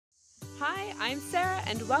Hi, I'm Sarah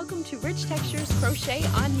and welcome to Rich Textures Crochet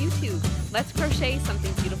on YouTube. Let's crochet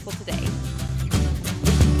something beautiful today.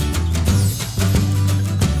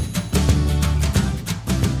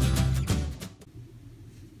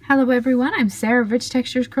 Hello everyone, I'm Sarah of Rich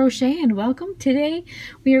Textures Crochet and welcome. Today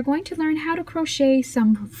we are going to learn how to crochet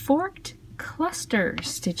some forked cluster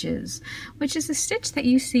stitches, which is a stitch that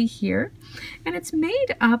you see here, and it's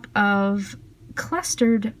made up of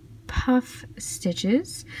clustered puff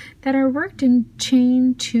stitches that are worked in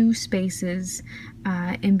chain 2 spaces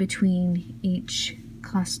in between each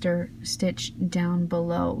cluster stitch down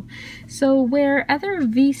below. So where other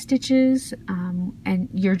V stitches and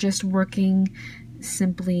you're just working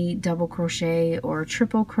simply double crochet or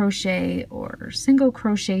triple crochet or single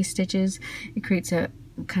crochet stitches, it creates a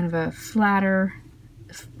kind of a flatter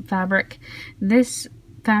fabric. This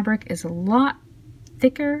fabric is a lot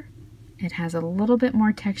thicker, it has a little bit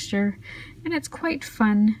more texture, and it's quite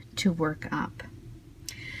fun to work up.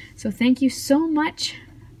 So thank you so much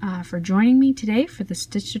for joining me today for the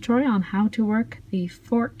stitch tutorial on how to work the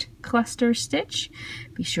forked cluster stitch.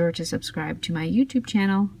 Be sure to subscribe to my YouTube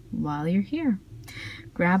channel while you're here.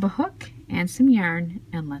 Grab a hook and some yarn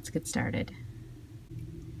and let's get started.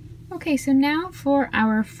 Okay, so now for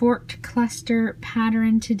our forked cluster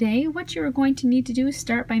pattern today, what you're going to need to do is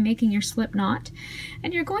start by making your slip knot,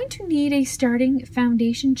 and you're going to need a starting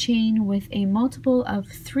foundation chain with a multiple of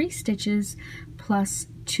 3 stitches plus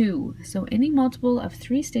 2. So any multiple of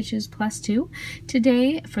 3 stitches plus 2.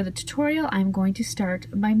 Today for the tutorial I'm going to start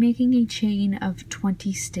by making a chain of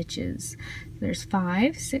 20 stitches. There's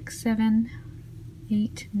 5, 6, 7,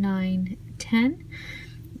 8, 9, 10,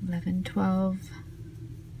 11, 12,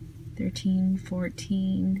 13,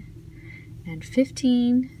 14, and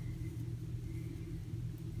 15,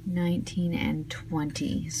 19, and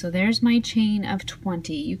 20. So there's my chain of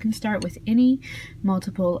 20. You can start with any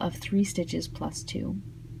multiple of 3 stitches plus 2.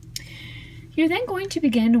 You're then going to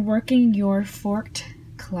begin working your forked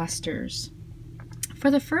clusters. For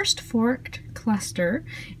the first forked cluster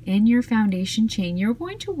in your foundation chain, you're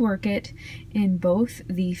going to work it in both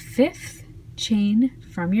the 5th chain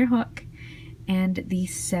from your hook and the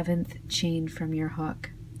 7th chain from your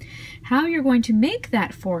hook. How you're going to make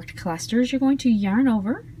that forked cluster is you're going to yarn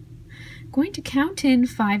over, going to count in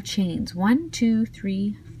 5 chains, 1, 2,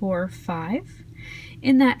 3, 4, 5.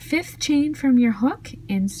 In that 5th chain from your hook,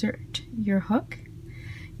 insert your hook,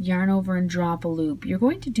 yarn over and drop a loop. You're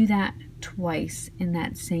going to do that twice in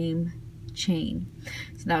that same chain.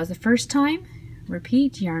 So that was the first time.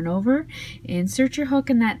 Repeat, yarn over, insert your hook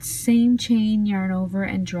in that same chain, yarn over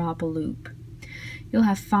and drop a loop. You'll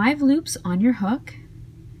have 5 loops on your hook.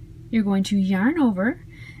 You're going to yarn over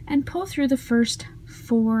and pull through the first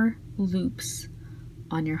 4 loops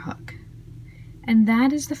on your hook. And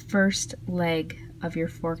that is the first leg of your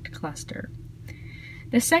forked cluster.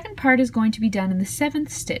 The second part is going to be done in the 7th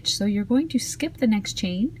stitch. So you're going to skip the next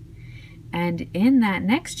chain, and in that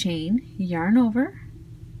next chain, yarn over,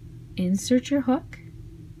 insert your hook,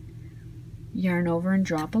 yarn over and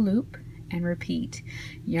drop a loop, and repeat.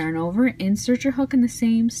 Yarn over, insert your hook in the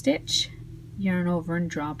same stitch, yarn over and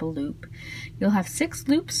drop a loop. You'll have 6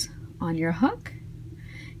 loops on your hook,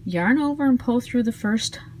 yarn over and pull through the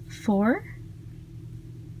first 4.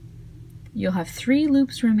 You'll have 3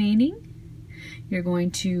 loops remaining. You're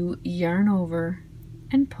going to yarn over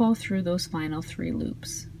and pull through those final 3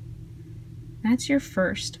 loops. That's your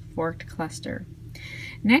first forked cluster.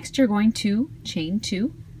 Next you're going to chain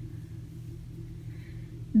 2,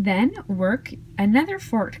 then work another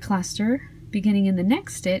forked cluster beginning in the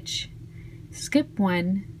next stitch, skip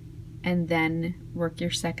 1, and then work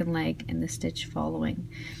your second leg in the stitch following.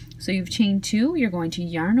 So you've chained 2, you're going to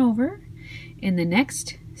yarn over, in the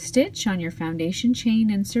next stitch on your foundation chain,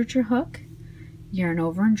 insert your hook, yarn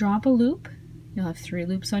over and drop a loop. You'll have 3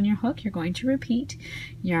 loops on your hook. You're going to repeat,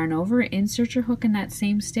 yarn over, insert your hook in that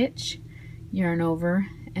same stitch, yarn over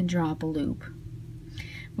and drop a loop.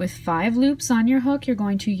 With 5 loops on your hook, you're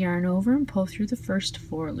going to yarn over and pull through the first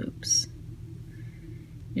 4 loops.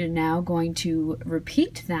 You're now going to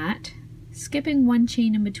repeat that, skipping 1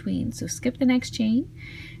 chain in between. So skip the next chain,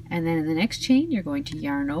 and then in the next chain you're going to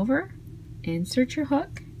yarn over, insert your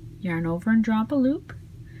hook, yarn over and drop a loop.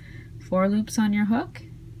 4 loops on your hook,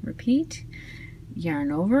 repeat, yarn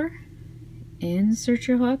over, insert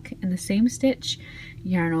your hook in the same stitch,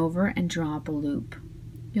 yarn over and drop a loop.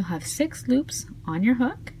 You'll have 6 loops on your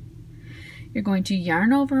hook. You're going to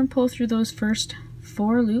yarn over and pull through those first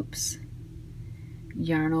 4 loops,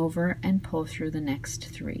 yarn over and pull through the next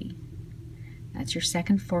 3. That's your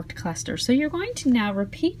second forked cluster. So you're going to now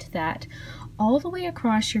repeat that all the way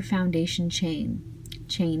across your foundation chain.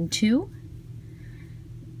 Chain 2,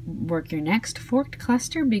 work your next forked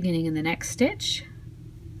cluster beginning in the next stitch.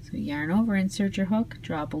 So yarn over, insert your hook,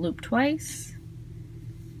 draw up a loop twice,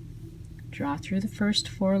 draw through the first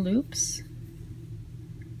 4 loops,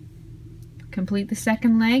 complete the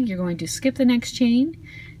second leg. You're going to skip the next chain,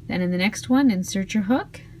 then in the next one insert your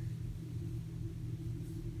hook,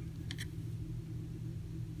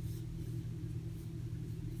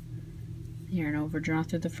 yarn over, draw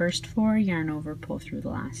through the first 4, yarn over, pull through the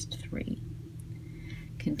last 3.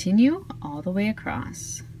 Continue all the way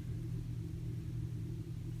across.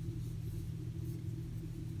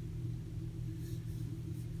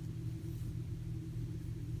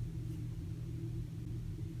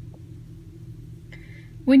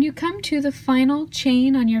 When you come to the final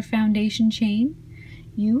chain on your foundation chain,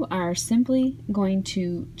 you are simply going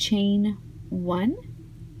to chain 1,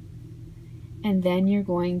 and then you're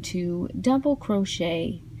going to double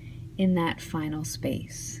crochet in that final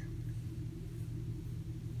space.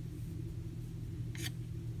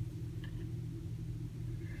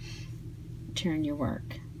 Turn your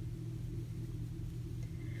work.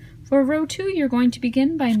 For row 2, you're going to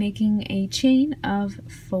begin by making a chain of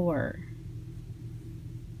 4.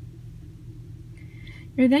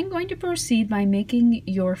 You're then going to proceed by making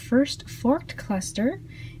your first forked cluster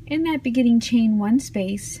in that beginning chain 1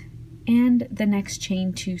 space and the next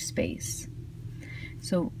chain 2 space.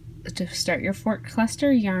 So to start your forked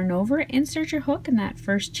cluster, yarn over, insert your hook in that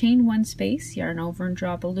first chain 1 space, yarn over and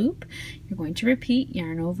drop a loop. You're going to repeat,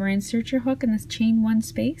 yarn over, insert your hook in this chain 1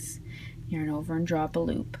 space, yarn over and drop a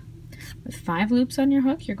loop. With 5 loops on your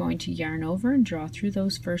hook, you're going to yarn over and draw through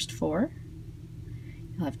those first 4.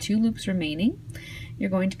 You'll have 2 loops remaining. You're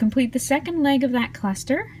going to complete the second leg of that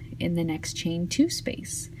cluster in the next chain 2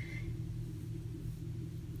 space.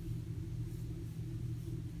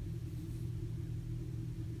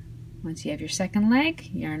 Once you have your second leg,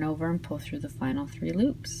 yarn over and pull through the final 3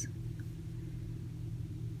 loops.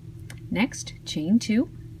 Next, chain 2,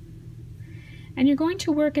 and you're going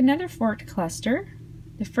to work another forked cluster,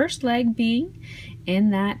 the first leg being in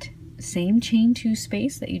that same chain 2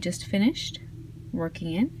 space that you just finished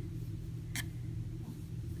working in,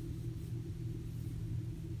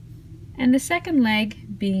 and the second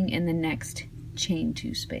leg being in the next chain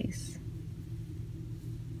 2 space.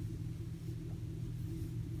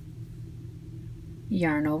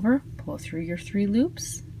 Yarn over, pull through your 3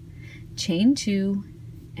 loops, chain 2,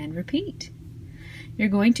 and repeat. You're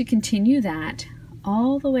going to continue that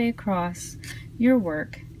all the way across your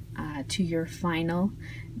work to your final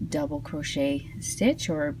double crochet stitch,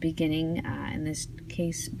 or beginning, in this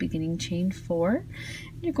case, beginning chain 4.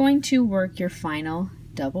 You're going to work your final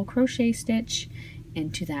double crochet stitch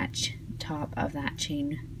into that top of that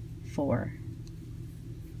chain 4.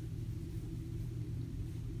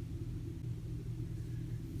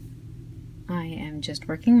 I am just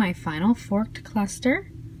working my final forked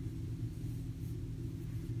cluster.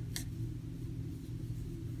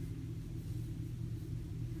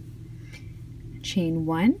 Chain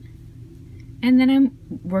 1, and then I'm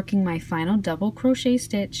working my final double crochet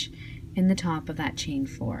stitch in the top of that chain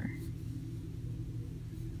 4.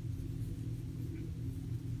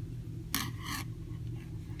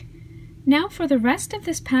 Now for the rest of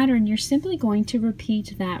this pattern, you're simply going to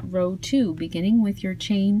repeat that row 2, beginning with your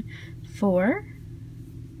chain 4,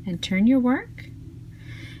 and turn your work.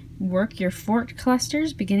 Work your forked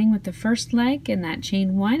clusters beginning with the first leg in that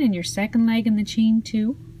chain 1 and your second leg in the chain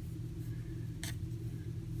 2,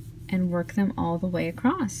 and work them all the way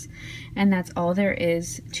across. And that's all there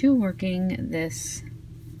is to working this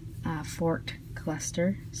forked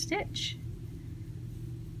cluster stitch.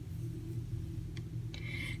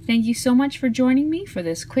 Thank you so much for joining me for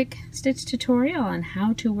this quick stitch tutorial on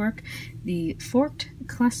how to work the forked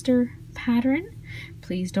cluster pattern.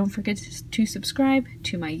 Please don't forget to subscribe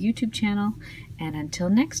to my YouTube channel, and until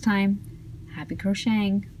next time, happy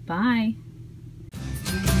crocheting. Bye!